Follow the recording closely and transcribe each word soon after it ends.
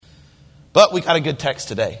But we got a good text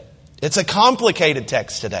today. It's a complicated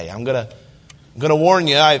text today. I'm gonna warn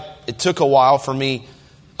you, it took a while for me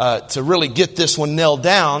to really get this one nailed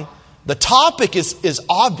down. The topic is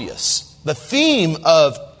obvious. The theme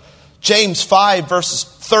of James 5 verses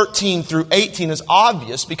 13 through 18 is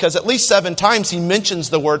obvious because at least 7 times he mentions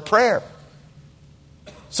the word prayer.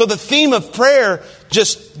 So the theme of prayer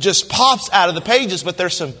just pops out of the pages, but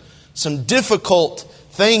there's some difficult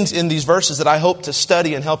things in these verses that I hope to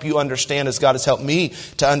study and help you understand as God has helped me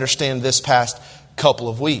to understand this past couple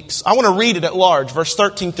of weeks. I want to read it at large, verse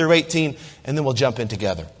 13 through 18, and then we'll jump in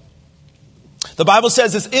together. The Bible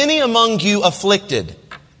says, "Is any among you afflicted?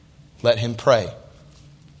 Let him pray.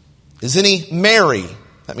 Is any merry?"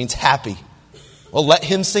 That means happy. "Well, let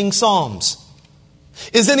him sing psalms.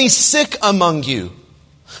 Is any sick among you?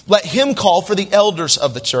 Let him call for the elders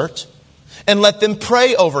of the church, and let them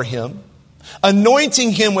pray over him,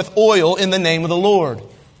 anointing him with oil in the name of the Lord.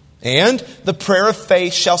 And the prayer of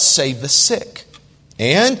faith shall save the sick,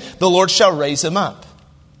 and the Lord shall raise him up.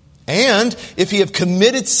 And if he have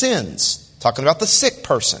committed sins," talking about the sick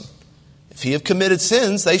person, "if he have committed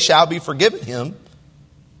sins, they shall be forgiven him.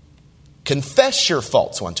 Confess your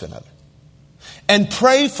faults one to another, and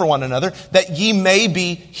pray for one another that ye may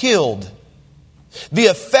be healed. The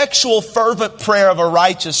effectual fervent prayer of a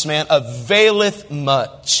righteous man availeth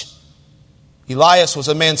much." Elias was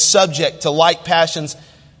a man subject to like passions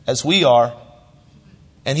as we are.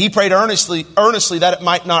 "And he prayed earnestly that it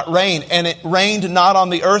might not rain. And it rained not on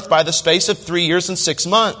the earth by the space of 3 years and 6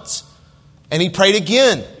 months. And he prayed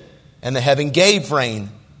again, and the heaven gave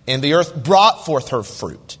rain, and the earth brought forth her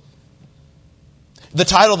fruit." The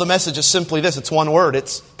title of the message is simply this. It's one word.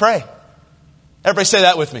 It's pray. Everybody say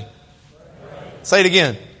that with me. Pray. Say it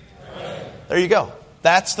again. Pray. There you go.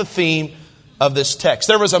 That's the theme of this text.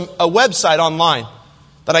 There was a website online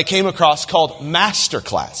that I came across called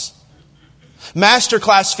Masterclass.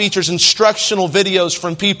 Masterclass features instructional videos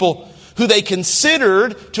from people who they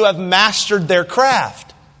considered to have mastered their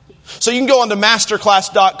craft. So you can go on to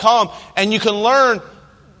masterclass.com and you can learn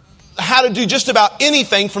how to do just about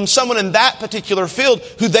anything from someone in that particular field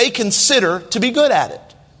who they consider to be good at it.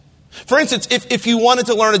 For instance, if you wanted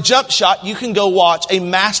to learn a jump shot, you can go watch a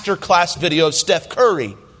masterclass video of Steph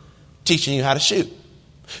Curry teaching you how to shoot.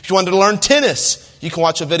 If you wanted to learn tennis, you can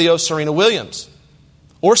watch a video of Serena Williams.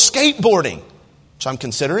 Or skateboarding, which I'm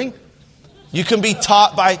considering. You can be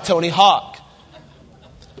taught by Tony Hawk.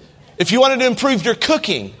 If you wanted to improve your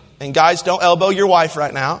cooking, and guys, don't elbow your wife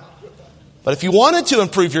right now, but if you wanted to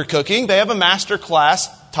improve your cooking, they have a master class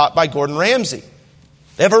taught by Gordon Ramsay.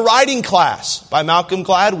 They have a writing class by Malcolm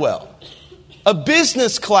Gladwell. A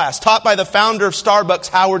business class taught by the founder of Starbucks,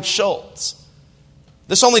 Howard Schultz.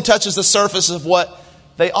 This only touches the surface of what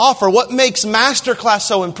they offer. What makes Masterclass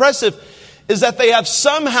so impressive is that they have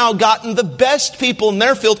somehow gotten the best people in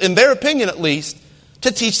their field, in their opinion at least,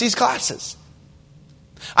 to teach these classes.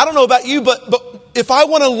 I don't know about you, but if I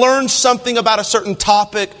want to learn something about a certain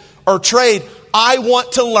topic or trade, I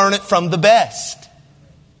want to learn it from the best.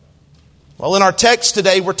 Well, in our text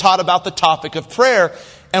today, we're taught about the topic of prayer,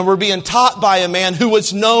 and we're being taught by a man who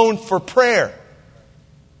was known for prayer.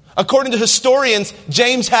 According to historians,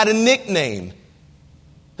 James had a nickname.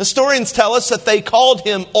 Historians tell us that they called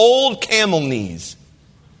him Old Camel Knees.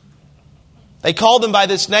 They called him by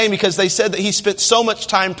this name because they said that he spent so much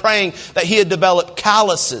time praying that he had developed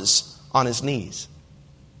calluses on his knees.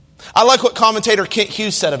 I like what commentator Kent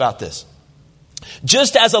Hughes said about this.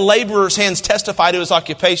 Just as a laborer's hands testify to his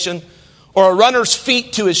occupation, or a runner's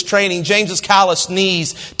feet to his training, James's calloused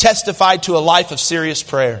knees testified to a life of serious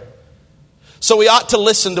prayer. So we ought to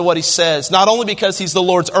listen to what he says, not only because he's the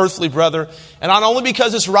Lord's earthly brother, and not only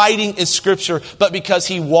because his writing is scripture, but because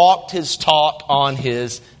he walked his talk on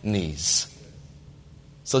his knees.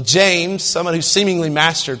 So James, someone who seemingly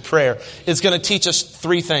mastered prayer, is going to teach us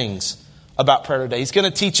 3 things about prayer today. He's going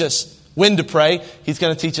to teach us when to pray, he's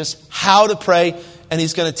going to teach us how to pray, and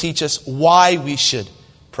he's going to teach us why we should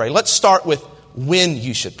pray. Let's start with when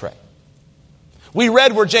you should pray. We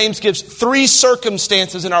read where James gives 3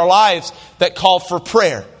 circumstances in our lives that call for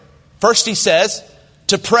prayer. First, he says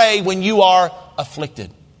to pray when you are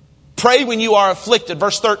afflicted. Pray when you are afflicted.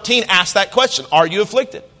 Verse 13 asks that question. Are you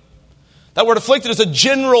afflicted? That word afflicted is a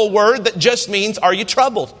general word that just means, are you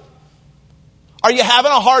troubled? Are you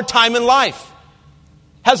having a hard time in life?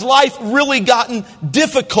 Has life really gotten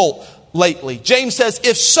difficult lately? James says,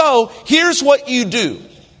 if so, here's what you do.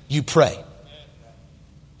 You pray.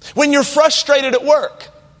 When you're frustrated at work,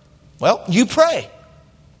 well, you pray.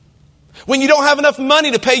 When you don't have enough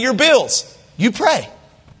money to pay your bills, you pray.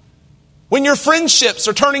 When your friendships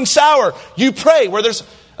are turning sour, you pray. Where there's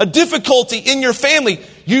a difficulty in your family,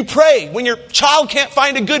 You pray when your child can't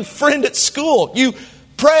find a good friend at school. You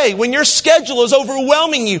pray when your schedule is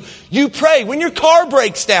overwhelming you. You pray when your car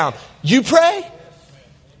breaks down. You pray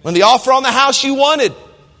when the offer on the house you wanted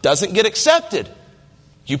doesn't get accepted.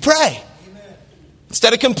 You pray.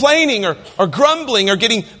 Instead of complaining or grumbling or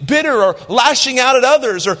getting bitter or lashing out at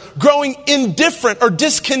others or growing indifferent or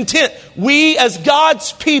discontent, we as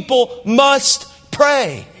God's people must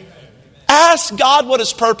pray. Ask God what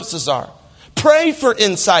His purposes are. Pray for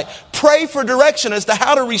insight. Pray for direction as to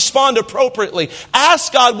how to respond appropriately.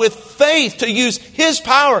 Ask God with faith to use His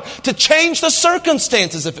power to change the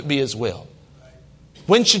circumstances if it be His will.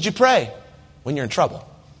 When should you pray? When you're in trouble.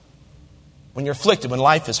 When you're afflicted, when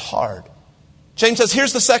life is hard. James says,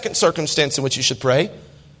 here's the second circumstance in which you should pray.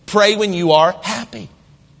 Pray when you are happy.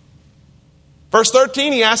 Verse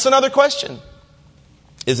 13, he asks another question.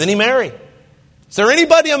 Is any merry? Is there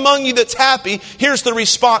anybody among you that's happy? Here's the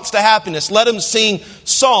response to happiness. Let them sing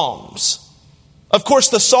psalms. Of course,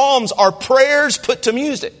 the psalms are prayers put to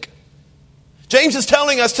music. James is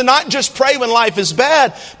telling us to not just pray when life is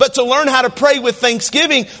bad, but to learn how to pray with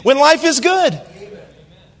thanksgiving when life is good.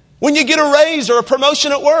 When you get a raise or a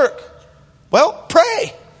promotion at work, well,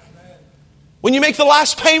 pray. When you make the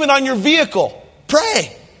last payment on your vehicle,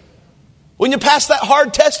 pray. When you pass that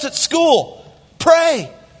hard test at school,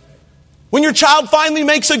 pray. When your child finally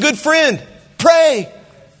makes a good friend, pray.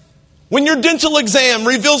 When your dental exam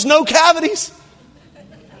reveals no cavities,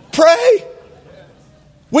 pray.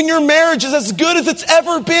 When your marriage is as good as it's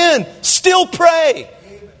ever been, still pray.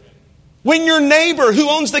 When your neighbor who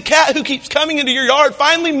owns the cat who keeps coming into your yard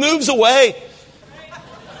finally moves away,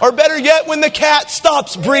 or better yet, when the cat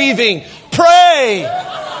stops breathing, pray.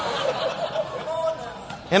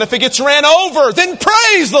 And if it gets ran over, then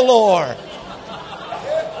praise the Lord.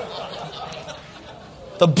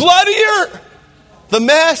 The bloodier the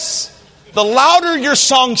mess, the louder your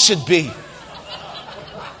song should be.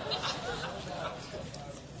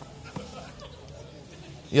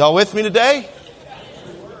 Y'all with me today?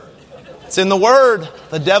 It's in the Word.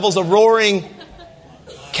 The devil's a roaring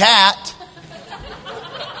cat.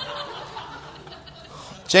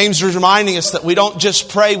 James is reminding us that we don't just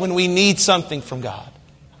pray when we need something from God.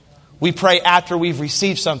 We pray after we've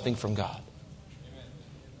received something from God.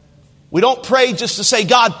 We don't pray just to say,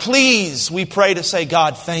 God, please. We pray to say,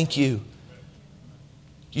 God, thank you.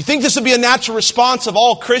 Do you think this would be a natural response of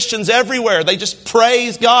all Christians everywhere? They just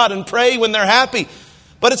praise God and pray when they're happy.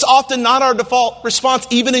 But it's often not our default response,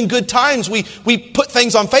 even in good times. We put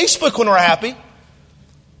things on Facebook when we're happy.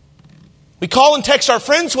 We call and text our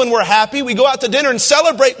friends when we're happy. We go out to dinner and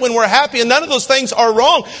celebrate when we're happy. And none of those things are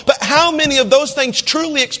wrong. But how many of those things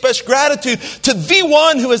truly express gratitude to the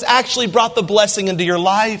one who has actually brought the blessing into your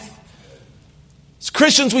life? As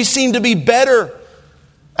Christians, we seem to be better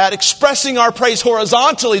at expressing our praise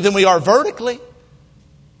horizontally than we are vertically.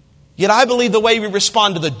 Yet I believe the way we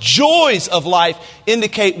respond to the joys of life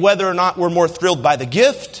indicate whether or not we're more thrilled by the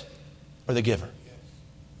gift or the giver.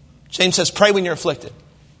 James says, pray when you're afflicted.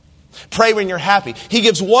 Pray when you're happy. He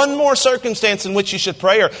gives one more circumstance in which you should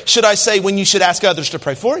pray, or should I say when you should ask others to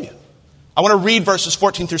pray for you. I want to read verses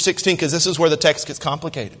 14 through 16 because this is where the text gets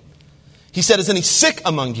complicated. He said, is any sick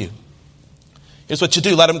among you? Here's what you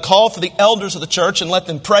do. Let him call for the elders of the church and let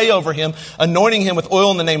them pray over him, anointing him with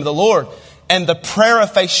oil in the name of the Lord. And the prayer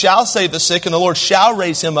of faith shall save the sick, and the Lord shall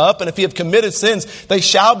raise him up. And if he have committed sins, they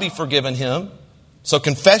shall be forgiven him. So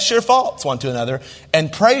confess your faults one to another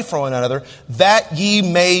and pray for one another that ye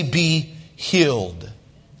may be healed.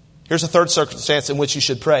 Here's a third circumstance in which you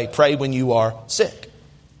should pray. Pray when you are sick.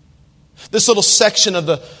 This little section of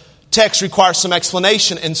the text requires some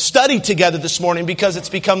explanation and study together this morning because it's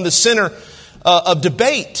become the center of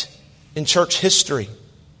debate in church history.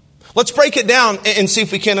 Let's break it down and see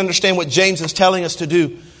if we can understand what James is telling us to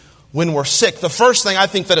do when we're sick. The first thing I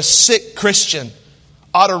think that a sick Christian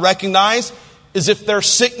ought to recognize is if their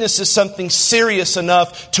sickness is something serious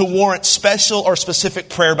enough to warrant special or specific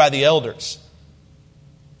prayer by the elders.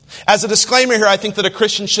 As a disclaimer here, I think that a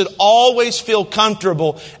Christian should always feel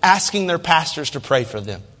comfortable asking their pastors to pray for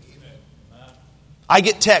them. I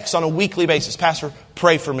get texts on a weekly basis, Pastor,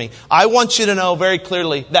 pray for me. I want you to know very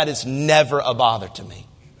clearly that is never a bother to me.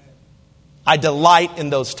 I delight in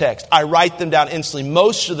those texts. I write them down instantly.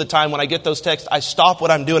 Most of the time when I get those texts, I stop what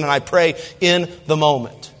I'm doing and I pray in the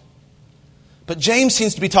moment. But James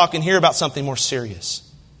seems to be talking here about something more serious.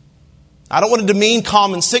 I don't want to demean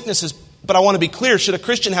common sicknesses, but I want to be clear. Should a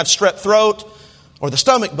Christian have strep throat or the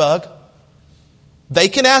stomach bug, they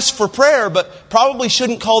can ask for prayer, but probably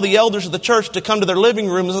shouldn't call the elders of the church to come to their living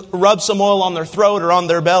room, rub some oil on their throat or on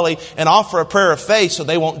their belly, and offer a prayer of faith so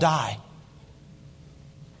they won't die.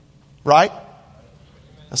 Right?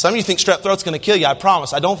 Now, some of you think strep throat's going to kill you. I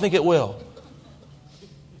promise. I don't think it will.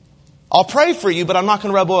 I'll pray for you, but I'm not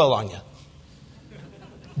going to rub oil on you.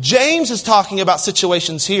 James is talking about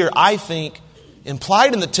situations here, I think,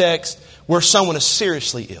 implied in the text, where someone is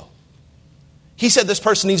seriously ill. He said this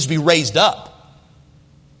person needs to be raised up,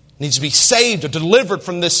 needs to be saved or delivered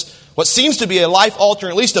from this, what seems to be a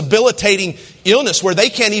life-altering, at least debilitating illness where they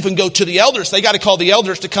can't even go to the elders. They got to call the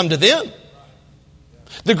elders to come to them.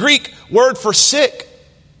 The Greek word for sick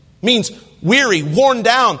means weary, worn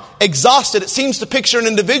down, exhausted. It seems to picture an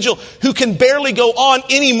individual who can barely go on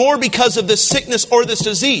anymore because of this sickness or this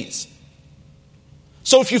disease.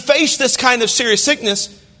 So if you face this kind of serious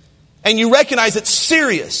sickness and you recognize it's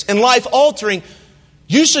serious and life-altering,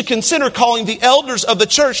 you should consider calling the elders of the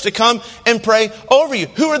church to come and pray over you.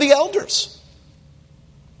 Who are the elders?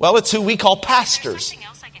 Well, it's who we call pastors. Something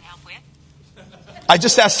else I can help with? I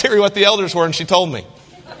just asked Siri what the elders were and she told me.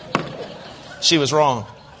 She was wrong.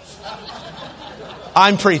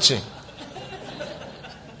 I'm preaching.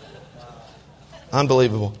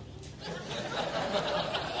 Unbelievable.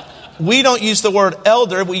 We don't use the word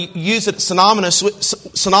elder. We use it synonymous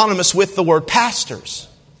with the word pastors.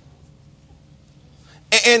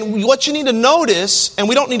 And what you need to notice, and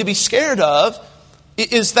we don't need to be scared of,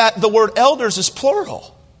 is that the word elders is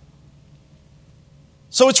plural.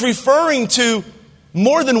 So it's referring to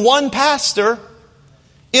more than one pastor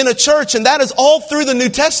in a church, and that is all through the New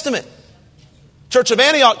Testament. Church of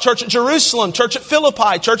Antioch, Church at Jerusalem, Church at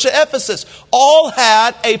Philippi, Church at Ephesus, all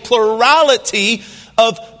had a plurality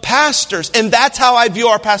of pastors. And that's how I view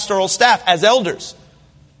our pastoral staff, as elders.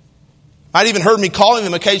 I'd even heard me calling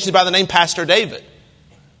them occasionally by the name Pastor David,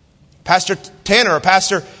 Pastor Tanner, or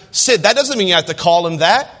Pastor Sid. That doesn't mean you have to call him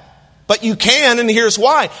that, but you can, and here's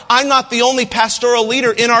why. I'm not the only pastoral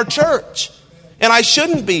leader in our church, and I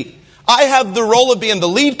shouldn't be. I have the role of being the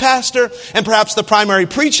lead pastor and perhaps the primary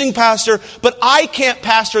preaching pastor, but I can't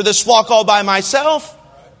pastor this flock all by myself.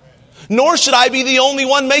 Nor should I be the only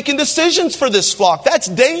one making decisions for this flock. That's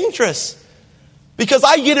dangerous because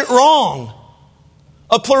I get it wrong.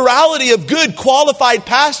 A plurality of good, qualified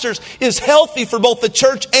pastors is healthy for both the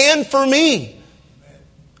church and for me.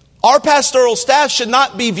 Our pastoral staff should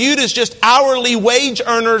not be viewed as just hourly wage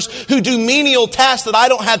earners who do menial tasks that I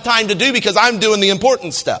don't have time to do because I'm doing the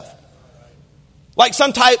important stuff. Like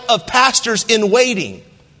some type of pastors in waiting.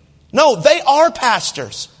 No, they are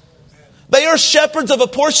pastors. They are shepherds of a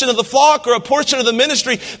portion of the flock or a portion of the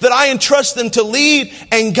ministry that I entrust them to lead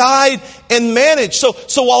and guide and manage. So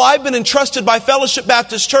while I've been entrusted by Fellowship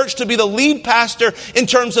Baptist Church to be the lead pastor in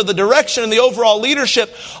terms of the direction and the overall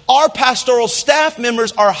leadership, our pastoral staff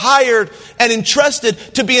members are hired and entrusted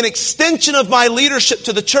to be an extension of my leadership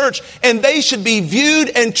to the church, and they should be viewed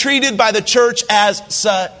and treated by the church as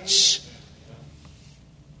such.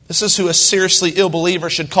 This is who a seriously ill believer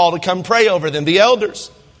should call to come pray over them, the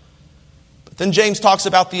elders. But then James talks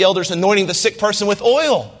about the elders anointing the sick person with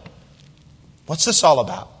oil. What's this all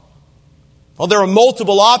about? Well, there are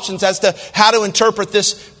multiple options as to how to interpret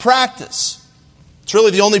this practice. It's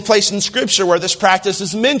really the only place in Scripture where this practice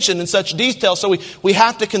is mentioned in such detail. So we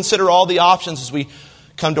have to consider all the options as we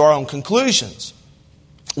come to our own conclusions.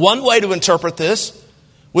 One way to interpret this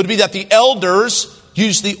would be that the elders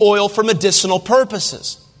use the oil for medicinal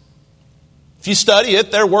purposes. If you study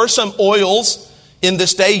it, there were some oils in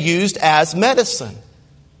this day used as medicine.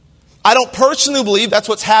 I don't personally believe that's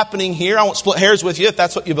what's happening here. I won't split hairs with you if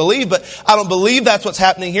that's what you believe, but I don't believe that's what's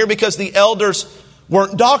happening here because the elders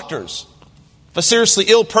weren't doctors. If a seriously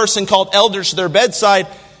ill person called elders to their bedside,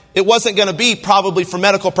 it wasn't going to be probably for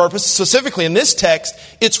medical purposes. Specifically in this text,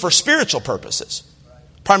 it's for spiritual purposes,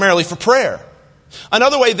 primarily for prayer.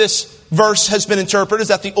 Another way this verse has been interpreted is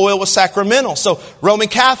that the oil was sacramental. So Roman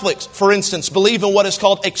Catholics, for instance, believe in what is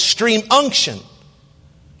called extreme unction,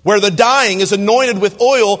 where the dying is anointed with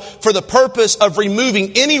oil for the purpose of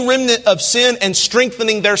removing any remnant of sin and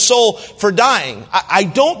strengthening their soul for dying. I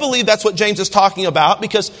don't believe that's what James is talking about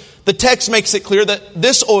because the text makes it clear that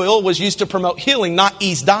this oil was used to promote healing, not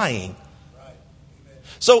ease dying.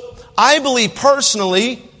 So I believe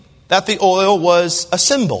personally that the oil was a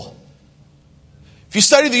symbol. If you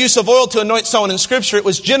study the use of oil to anoint someone in Scripture, it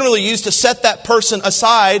was generally used to set that person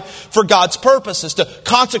aside for God's purposes, to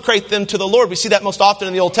consecrate them to the Lord. We see that most often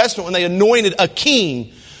in the Old Testament when they anointed a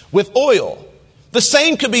king with oil. The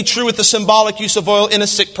same could be true with the symbolic use of oil in a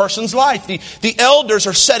sick person's life. The elders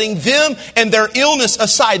are setting them and their illness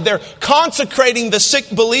aside. They're consecrating the sick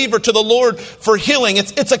believer to the Lord for healing.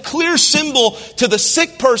 It's a clear symbol to the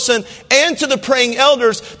sick person and to the praying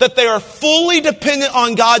elders that they are fully dependent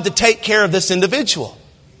on God to take care of this individual.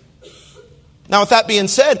 Now, with that being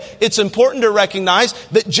said, it's important to recognize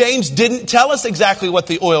that James didn't tell us exactly what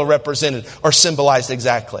the oil represented or symbolized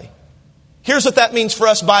exactly. Here's what that means for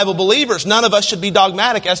us Bible believers. None of us should be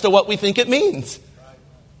dogmatic as to what we think it means.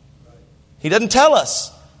 He doesn't tell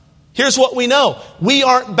us. Here's what we know. We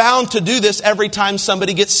aren't bound to do this every time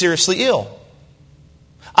somebody gets seriously ill.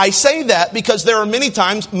 I say that because there are many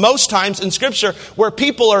times, most times in Scripture, where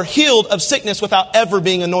people are healed of sickness without ever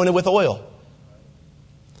being anointed with oil.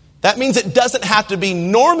 That means it doesn't have to be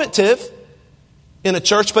normative in a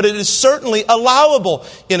church, but it is certainly allowable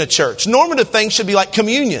in a church. Normative things should be like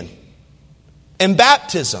communion and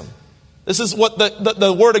baptism. This is what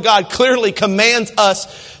the Word of God clearly commands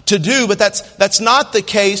us to do, but that's not the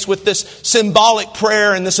case with this symbolic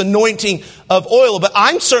prayer and this anointing of oil. But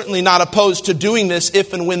I'm certainly not opposed to doing this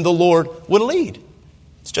if and when the Lord would lead.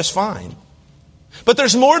 It's just fine. But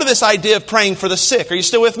there's more to this idea of praying for the sick. Are you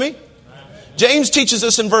still with me? James teaches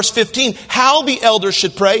us in verse 15 how the elders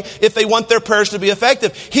should pray if they want their prayers to be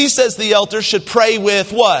effective. He says the elders should pray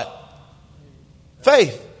with what?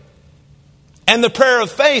 Faith. And the prayer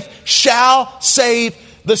of faith shall save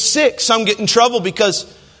the sick. Some get in trouble because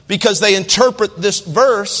they interpret this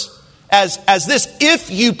verse as this.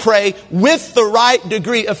 If you pray with the right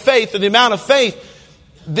degree of faith or the amount of faith,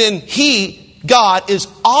 then God, is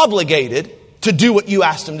obligated to do what you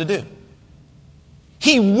asked Him to do.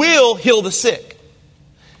 He will heal the sick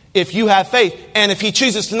if you have faith. And if He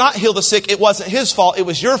chooses to not heal the sick, it wasn't His fault. It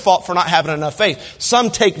was your fault for not having enough faith. Some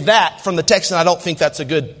take that from the text, and I don't think that's a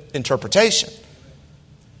good interpretation.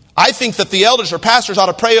 I think that the elders or pastors ought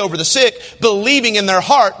to pray over the sick, believing in their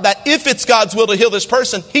heart that if it's God's will to heal this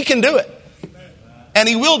person, He can do it. And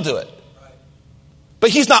He will do it. But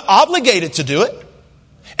He's not obligated to do it.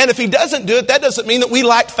 And if He doesn't do it, that doesn't mean that we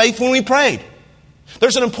lacked faith when we prayed.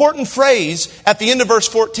 There's an important phrase at the end of verse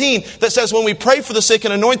 14 that says when we pray for the sick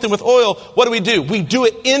and anoint them with oil, what do? We do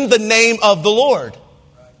it in the name of the Lord.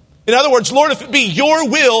 In other words, Lord, if it be your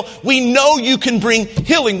will, we know you can bring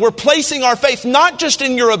healing. We're placing our faith not just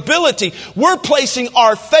in your ability, we're placing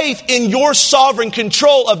our faith in your sovereign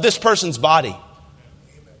control of this person's body.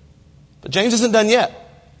 But James isn't done yet.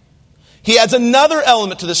 He adds another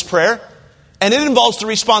element to this prayer, and it involves the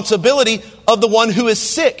responsibility of the one who is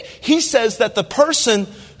sick. He says that the person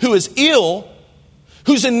who is ill,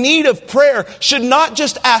 who's in need of prayer, should not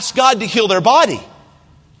just ask God to heal their body.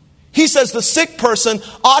 He says the sick person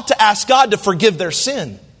ought to ask God to forgive their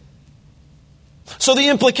sin. So the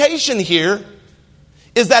implication here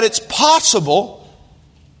is that it's possible,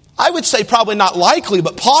 I would say probably not likely,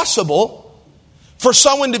 but possible, for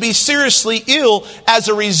someone to be seriously ill as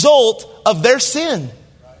a result of their sin.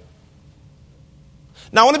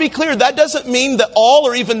 Now I want to be clear, that doesn't mean that all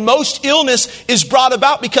or even most illness is brought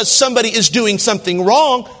about because somebody is doing something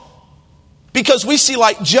wrong. Because we see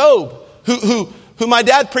like Job, who my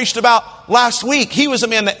dad preached about last week. He was a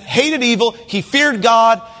man that hated evil. He feared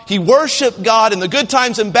God. He worshiped God in the good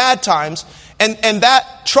times and bad times. And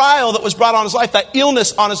that trial that was brought on his life, that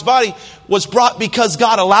illness on his body, was brought because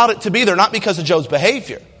God allowed it to be there, not because of Job's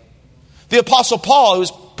behavior. The Apostle Paul, who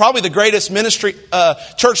was probably the greatest ministry,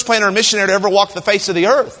 church planter and missionary to ever walk the face of the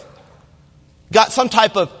earth, got some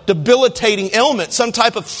type of debilitating ailment, some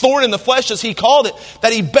type of thorn in the flesh, as he called it,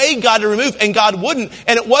 that he begged God to remove, and God wouldn't.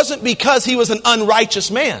 And it wasn't because he was an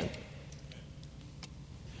unrighteous man.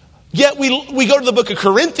 Yet we go to the book of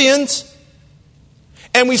Corinthians,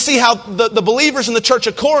 and we see how the believers in the church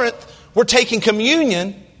of Corinth were taking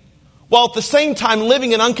communion while at the same time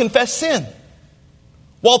living in unconfessed sin.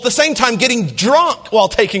 While at the same time getting drunk while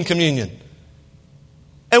taking communion.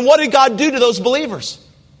 And what did God do to those believers?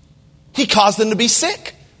 He caused them to be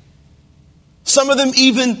sick. Some of them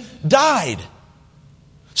even died.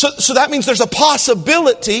 So that means there's a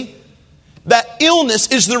possibility that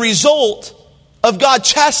illness is the result of God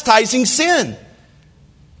chastising sin.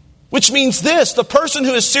 Which means this, the person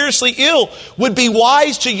who is seriously ill would be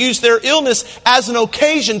wise to use their illness as an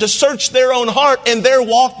occasion to search their own heart and their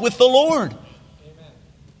walk with the Lord.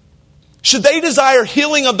 Should they desire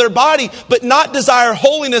healing of their body, but not desire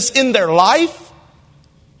holiness in their life?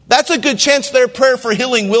 That's a good chance their prayer for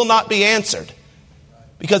healing will not be answered.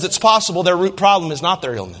 Because it's possible their root problem is not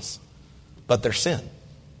their illness, but their sin.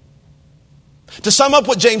 To sum up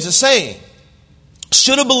what James is saying,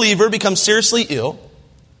 should a believer become seriously ill,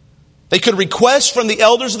 they could request from the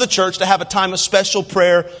elders of the church to have a time of special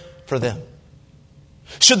prayer for them.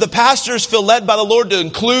 Should the pastors feel led by the Lord to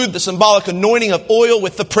include the symbolic anointing of oil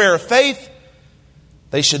with the prayer of faith,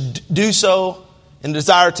 they should do so and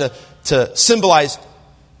desire to symbolize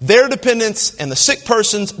their dependence and the sick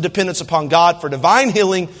person's dependence upon God for divine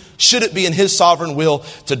healing, should it be in His sovereign will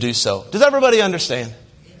to do so. Does everybody understand?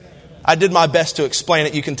 I did my best to explain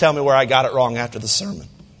it. You can tell me where I got it wrong after the sermon.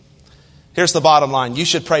 Here's the bottom line. You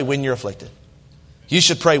should pray when you're afflicted. You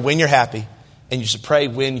should pray when you're happy. And you should pray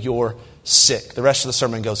when you're sick. The rest of the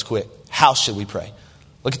sermon goes quick. How should we pray?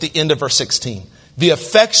 Look at the end of verse 16. The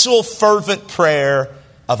effectual fervent prayer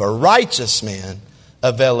of a righteous man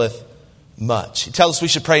availeth much. He tells us we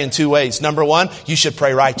should pray in two ways. Number one, you should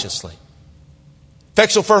pray righteously.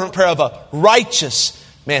 Effectual fervent prayer of a righteous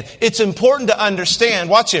man. It's important to understand,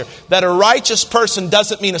 watch here, that a righteous person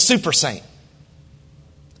doesn't mean a super saint.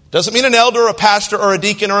 Doesn't mean an elder or a pastor or a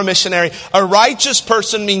deacon or a missionary. A righteous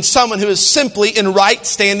person means someone who is simply in right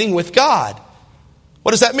standing with God.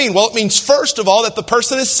 What does that mean? Well, it means first of all that the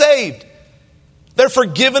person is saved. They're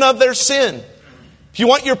forgiven of their sin. If you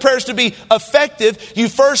want your prayers to be effective, you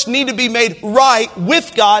first need to be made right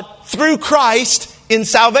with God through Christ in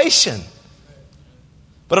salvation.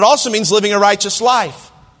 But it also means living a righteous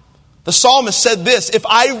life. The psalmist said this, if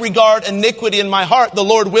I regard iniquity in my heart, the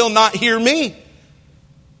Lord will not hear me.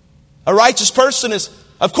 A righteous person is,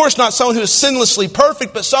 of course, not someone who is sinlessly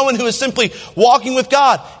perfect, but someone who is simply walking with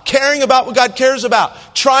God, caring about what God cares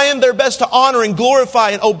about, trying their best to honor and glorify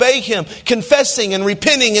and obey Him, confessing and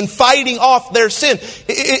repenting and fighting off their sin.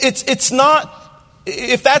 It's not,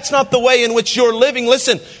 if that's not the way in which you're living,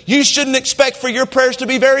 listen, you shouldn't expect for your prayers to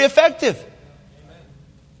be very effective.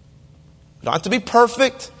 You don't have to be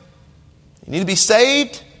perfect. You need to be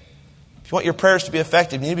saved. If you want your prayers to be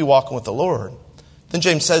effective, you need to be walking with the Lord. Then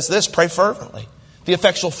James says this, pray fervently. The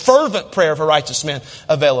effectual fervent prayer of a righteous man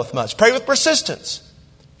availeth much. Pray with persistence.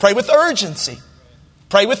 Pray with urgency.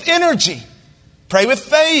 Pray with energy. Pray with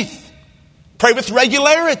faith. Pray with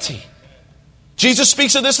regularity. Jesus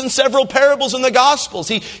speaks of this in several parables in the Gospels.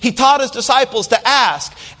 He taught His disciples to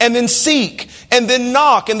ask and then seek and then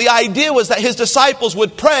knock. And the idea was that His disciples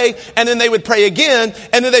would pray and then they would pray again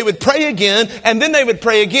and then they would pray again and then they would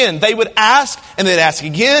pray again. They would ask and they'd ask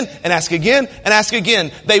again and ask again and ask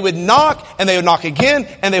again. They would knock and they would knock again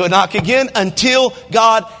and they would knock again until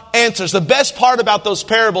God answers. The best part about those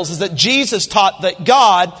parables is that Jesus taught that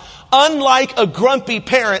God, unlike a grumpy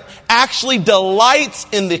parent, actually delights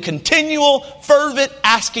in the continual, fervent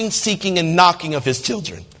asking, seeking, and knocking of His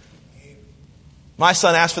children. My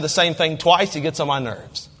son asks for the same thing twice. He gets on my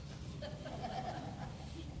nerves.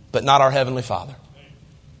 But not our Heavenly Father.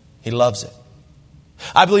 He loves it.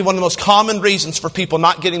 I believe one of the most common reasons for people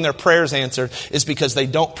not getting their prayers answered is because they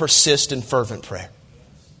don't persist in fervent prayer.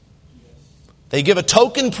 They give a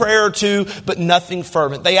token prayer or two, but nothing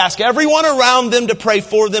fervent. They ask everyone around them to pray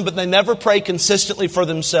for them, but they never pray consistently for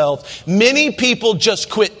themselves. Many people just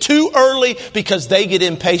quit too early because they get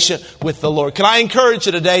impatient with the Lord. Can I encourage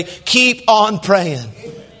you today? Keep on praying.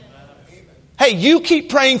 Hey, you keep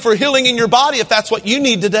praying for healing in your body if that's what you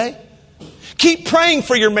need today. Keep praying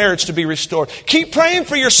for your marriage to be restored. Keep praying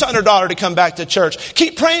for your son or daughter to come back to church.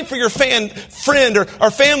 Keep praying for your friend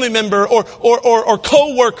or family member or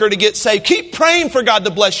co-worker to get saved. Keep praying for God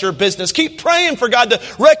to bless your business. Keep praying for God to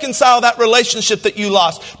reconcile that relationship that you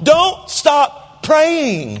lost. Don't stop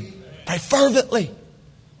praying. Pray fervently.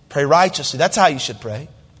 Pray righteously. That's how you should pray.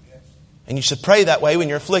 And you should pray that way when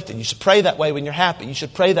you're afflicted. You should pray that way when you're happy. You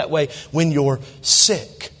should pray that way when you're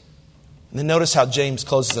sick. And then notice how James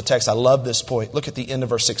closes the text. I love this point. Look at the end of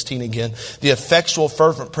verse 16 again. The effectual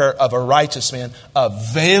fervent prayer of a righteous man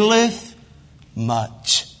availeth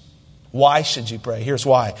much. Why should you pray? Here's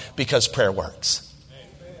why. Because prayer works.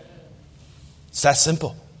 It's that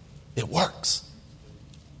simple. It works.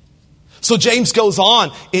 So James goes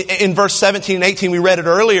on in verse 17 and 18. We read it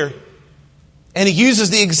earlier. And he uses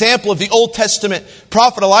the example of the Old Testament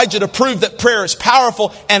prophet Elijah to prove that prayer is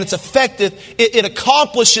powerful and it's effective. It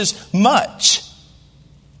accomplishes much.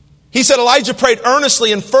 He said Elijah prayed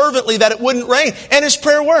earnestly and fervently that it wouldn't rain, and his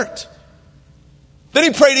prayer worked. Then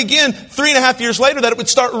he prayed again 3.5 years later that it would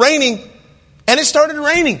start raining, and it started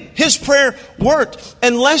raining. His prayer worked.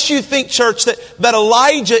 Unless you think, church, that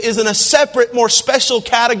Elijah is in a separate, more special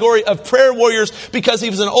category of prayer warriors because he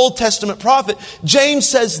was an Old Testament prophet, James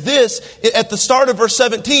says this at the start of verse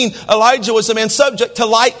 17, Elijah was a man subject to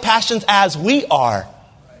like passions as we are.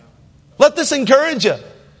 Let this encourage you.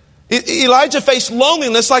 Elijah faced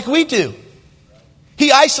loneliness like we do.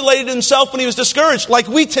 He isolated himself when he was discouraged like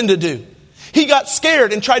we tend to do. He got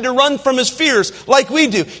scared and tried to run from his fears like we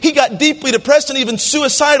do. He got deeply depressed and even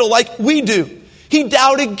suicidal like we do. He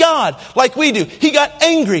doubted God like we do. He got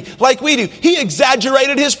angry like we do. He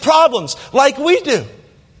exaggerated his problems like we do.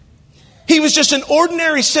 He was just an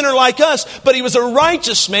ordinary sinner like us, but he was a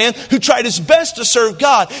righteous man who tried his best to serve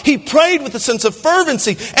God. He prayed with a sense of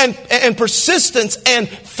fervency and persistence and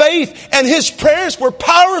faith, and his prayers were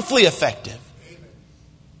powerfully effective.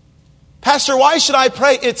 Pastor, why should I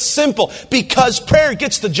pray? It's simple. Because prayer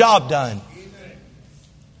gets the job done.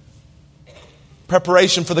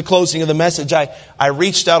 Preparation for the closing of the message, I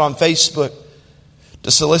reached out on Facebook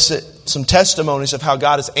to solicit some testimonies of how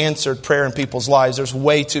God has answered prayer in people's lives. There's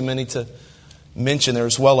way too many to mention.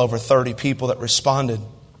 There's well over 30 people that responded.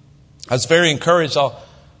 I was very encouraged.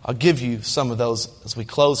 I'll give you some of those as we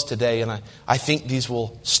close today, and I think these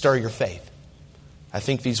will stir your faith. I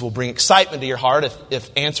think these will bring excitement to your heart if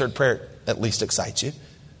answered prayer at least excites you.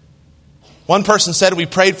 One person said, we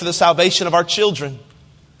prayed for the salvation of our children.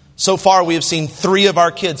 So far, we have seen 3 of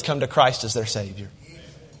our kids come to Christ as their Savior.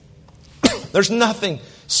 There's nothing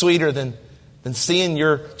sweeter than seeing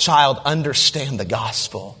your child understand the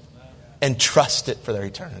gospel and trust it for their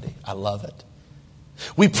eternity. I love it.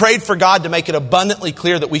 We prayed for God to make it abundantly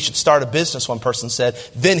clear that we should start a business, one person said.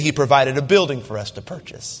 Then He provided a building for us to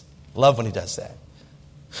purchase. Love when He does that.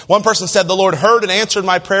 One person said, the Lord heard and answered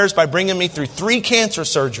my prayers by bringing me through 3 cancer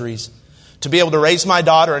surgeries to be able to raise my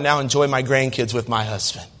daughter and now enjoy my grandkids with my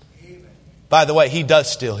husband. Amen. By the way, He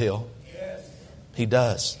does still heal. Yes. He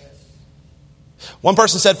does. Yes. One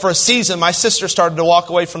person said, for a season, my sister started to walk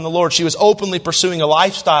away from the Lord. She was openly pursuing a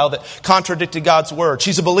lifestyle that contradicted God's word.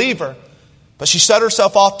 She's a believer, but she shut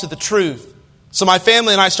herself off to the truth. So my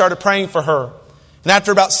family and I started praying for her. And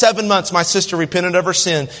after about 7 months, my sister repented of her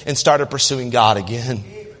sin and started pursuing God again.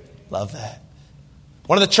 Love that.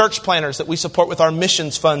 One of the church planners that we support with our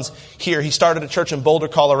missions funds here, he started a church in Boulder,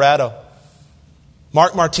 Colorado.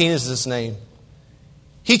 Mark Martinez is his name.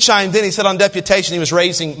 He chimed in. He said on deputation he was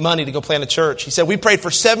raising money to go plant a church. He said, we prayed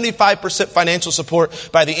for 75% financial support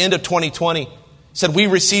by the end of 2020. He said, we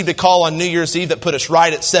received a call on New Year's Eve that put us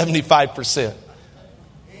right at 75%.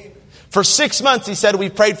 For 6 months, he said, we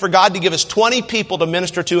prayed for God to give us 20 people to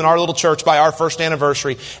minister to in our little church by our first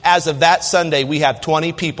anniversary. As of that Sunday, we have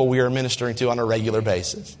 20 people we are ministering to on a regular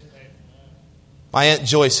basis. My Aunt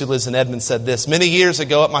Joyce, who lives in Edmond, said this. Many years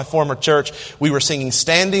ago at my former church, we were singing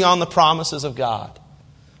Standing on the Promises of God.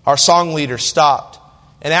 Our song leader stopped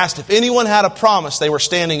and asked if anyone had a promise they were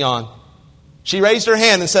standing on. She raised her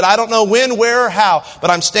hand and said, I don't know when, where, or how, but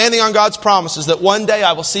I'm standing on God's promises that one day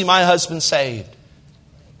I will see my husband saved.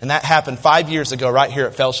 And that happened 5 years ago right here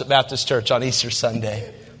at Fellowship Baptist Church on Easter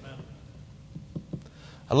Sunday.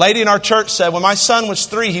 A lady in our church said, when my son was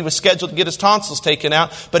 3, he was scheduled to get his tonsils taken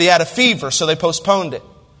out, but he had a fever, so they postponed it.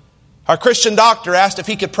 Our Christian doctor asked if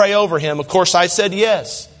he could pray over him. Of course, I said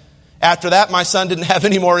yes. After that, my son didn't have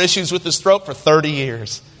any more issues with his throat for 30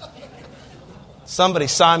 years. Somebody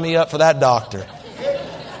sign me up for that doctor.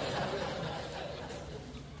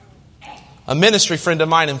 A ministry friend of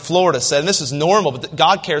mine in Florida said, and this is normal, but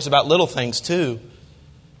God cares about little things too.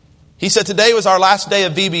 He said, today was our last day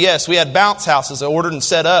of VBS. We had bounce houses ordered and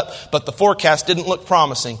set up, but the forecast didn't look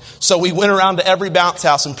promising. So we went around to every bounce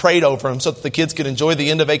house and prayed over them so that the kids could enjoy the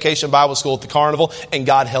end of vacation Bible school at the carnival, and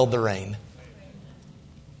God held the rain.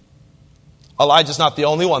 Elijah's not the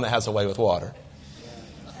only one that has a way with water.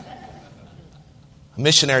 A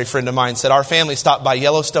missionary friend of mine said, our family stopped by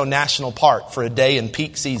Yellowstone National Park for a day in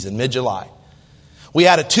peak season, mid-July. We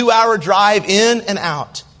had a 2-hour drive in and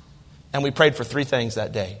out, and we prayed for 3 things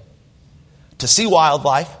that day. To see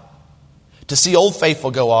wildlife, to see Old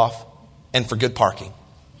Faithful go off, and for good parking.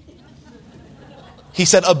 He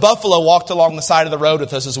said, a buffalo walked along the side of the road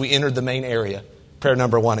with us as we entered the main area. Prayer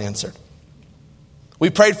number 1 answered. We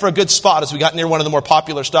prayed for a good spot as we got near one of the more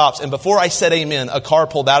popular stops. And before I said amen, a car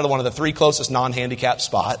pulled out of one of the 3 closest non-handicapped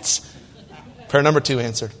spots. Prayer number 2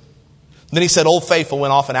 answered. Then he said Old Faithful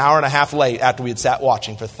went off an hour and a half late after we had sat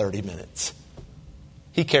watching for 30 minutes.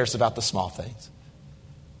 He cares about the small things.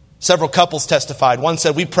 Several couples testified. One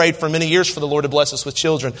said, we prayed for many years for the Lord to bless us with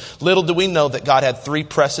children. Little did we know that God had 3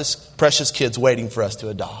 precious kids waiting for us to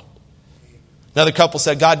adopt. Another couple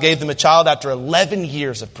said God gave them a child after 11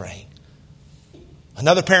 years of praying.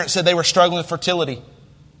 Another parent said they were struggling with fertility.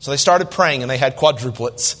 So they started praying and they had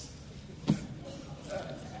quadruplets.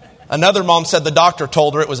 Another mom said the doctor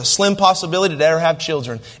told her it was a slim possibility to ever have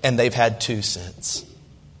children, and they've had 2 since.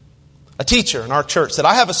 A teacher in our church said,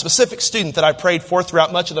 I have a specific student that I prayed for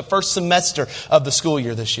throughout much of the first semester of the school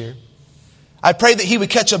year this year. I prayed that he would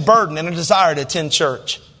catch a burden and a desire to attend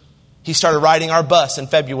church. He started riding our bus in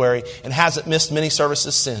February and hasn't missed many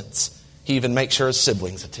services since. He even makes sure his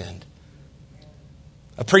siblings attend.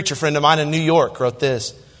 A preacher friend of mine in New York wrote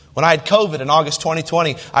this. When I had COVID in August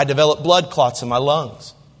 2020, I developed blood clots in my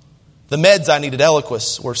lungs. The meds I needed,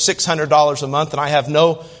 Eliquis, were $600 a month, and I have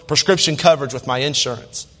no prescription coverage with my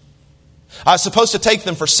insurance. I was supposed to take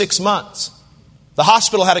them for 6 months. The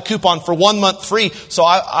hospital had a coupon for 1 month free, so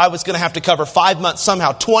I was going to have to cover 5 months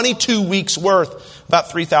somehow, 22 weeks worth, about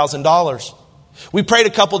 $3,000. We prayed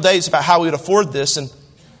a couple days about how we would afford this, and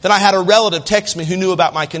then I had a relative text me who knew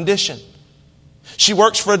about my condition. She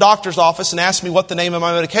works for a doctor's office and asked me what the name of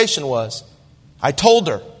my medication was. I told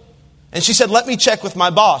her. And she said, let me check with my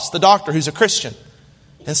boss, the doctor who's a Christian,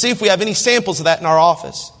 and see if we have any samples of that in our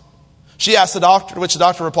office. She asked the doctor, to which the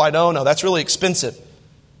doctor replied, oh no, that's really expensive.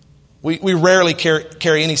 We rarely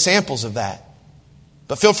carry any samples of that.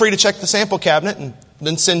 But feel free to check the sample cabinet and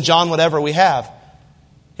then send John whatever we have.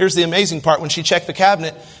 Here's the amazing part. When she checked the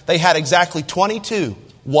cabinet, they had exactly 22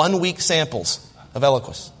 one-week samples of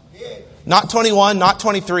Eliquis. Not 21, not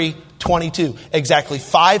 23, 22. Exactly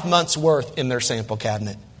 5 months' worth in their sample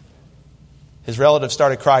cabinet. His relative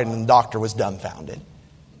started crying and the doctor was dumbfounded.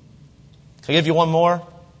 Can I give you one more?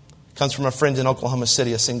 It comes from a friend in Oklahoma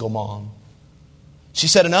City, a single mom. She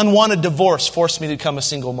said, an unwanted divorce forced me to become a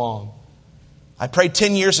single mom. I prayed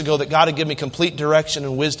 10 years ago that God would give me complete direction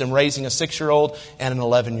and wisdom raising a 6-year-old and an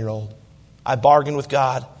 11-year-old. I bargained with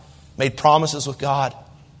God, made promises with God,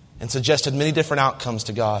 and suggested many different outcomes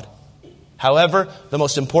to God. However, the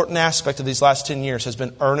most important aspect of these last 10 years has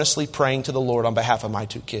been earnestly praying to the Lord on behalf of my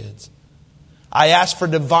 2 kids. I asked for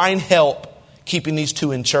divine help keeping these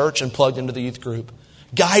 2 in church and plugged into the youth group,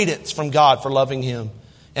 guidance from God for loving Him,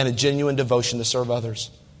 and a genuine devotion to serve others.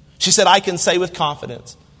 She said, I can say with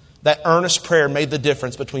confidence that earnest prayer made the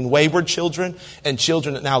difference between wayward children and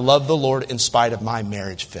children that now love the Lord in spite of my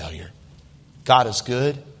marriage failure. God is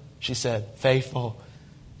good, she said, faithful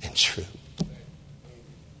and true.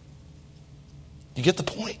 You get the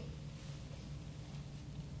point?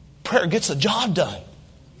 Prayer gets the job done.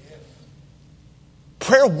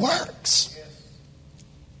 Prayer works.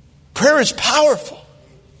 Prayer is powerful.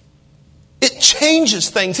 It changes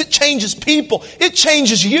things. It changes people. It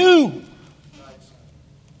changes you.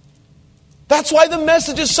 That's why the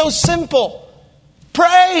message is so simple.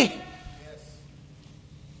 Pray.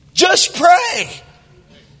 Just pray.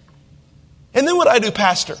 And then what I do,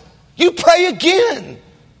 Pastor? You pray again.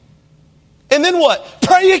 And then what?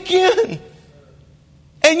 Pray again.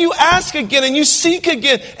 And you ask again, and you seek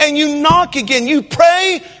again, and you knock again. You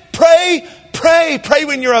pray, pray, pray. Pray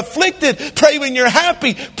when you're afflicted. Pray when you're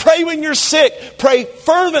happy. Pray when you're sick. Pray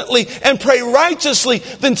fervently and pray righteously.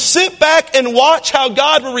 Then sit back and watch how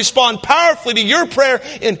God will respond powerfully to your prayer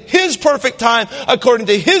in His perfect time according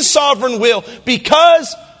to His sovereign will,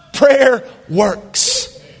 because prayer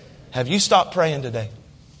works. Have you stopped praying today?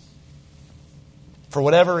 For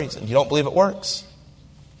whatever reason, you don't believe it works.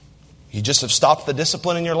 You just have stopped the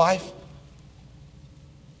discipline in your life.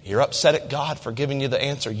 You're upset at God for giving you the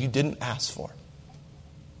answer you didn't ask for.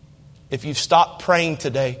 If you've stopped praying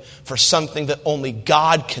today for something that only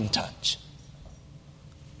God can touch,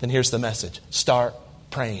 then here's the message. Start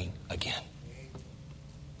praying again.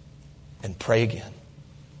 And pray again.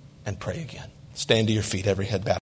 And pray again. Stand to your feet, every head bowed.